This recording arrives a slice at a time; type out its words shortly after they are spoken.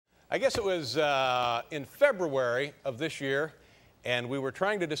I guess it was in February of this year, and we were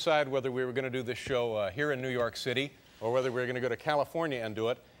trying to decide whether we were going to do this show here in New York City or whether we were going to go to California and do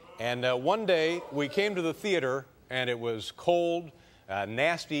it. And one day we came to the theater, and it was cold,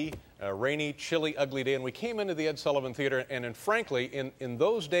 nasty, rainy, chilly, ugly day, and we came into the Ed Sullivan Theater, and frankly, in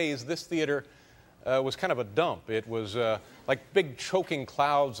those days, this theater was kind of a dump. It was like big choking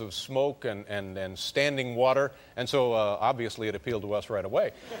clouds of smoke and standing water, and so obviously it appealed to us right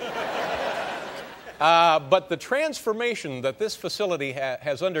away. But the transformation that this facility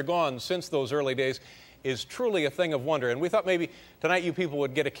has undergone since those early days is truly a thing of wonder, and we thought maybe tonight you people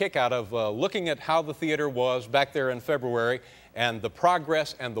would get a kick out of looking at how the theater was back there in February and the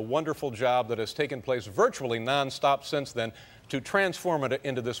progress and the wonderful job that has taken place virtually nonstop since then to transform it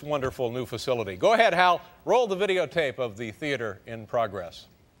into this wonderful new facility. Go ahead, Hal, roll the videotape of the theater in progress.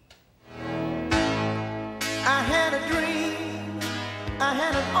 I had a dream, I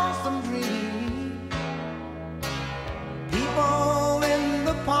had an awesome dream. People in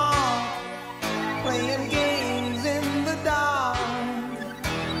the park playing games in the dark,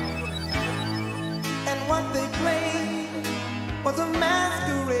 and what they played was a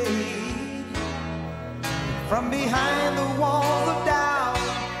masquerade. From behind the walls of doubt,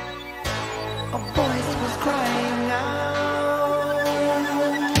 a voice was crying out.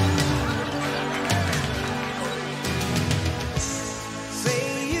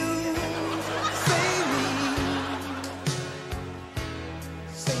 Say you, say me,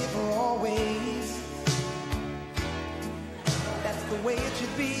 say for always. That's the way it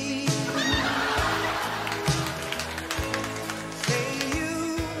should be.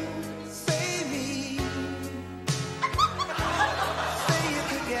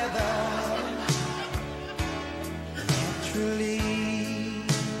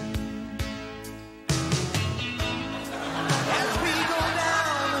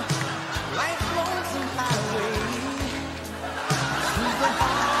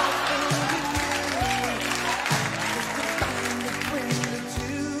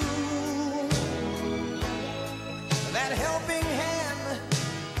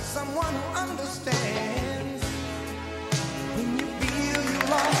 Someone who understands when you feel you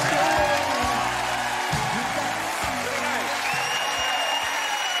lost your way.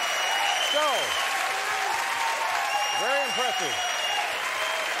 So, very impressive.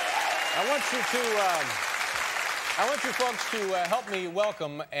 I want you folks to help me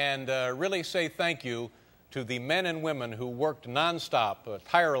welcome and really say thank you to the men and women who worked nonstop,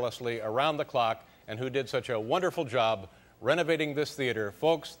 tirelessly around the clock, and who did such a wonderful job renovating this theater.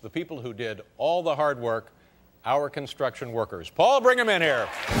 Folks, the people who did all the hard work, our construction workers. Paul, bring them in here.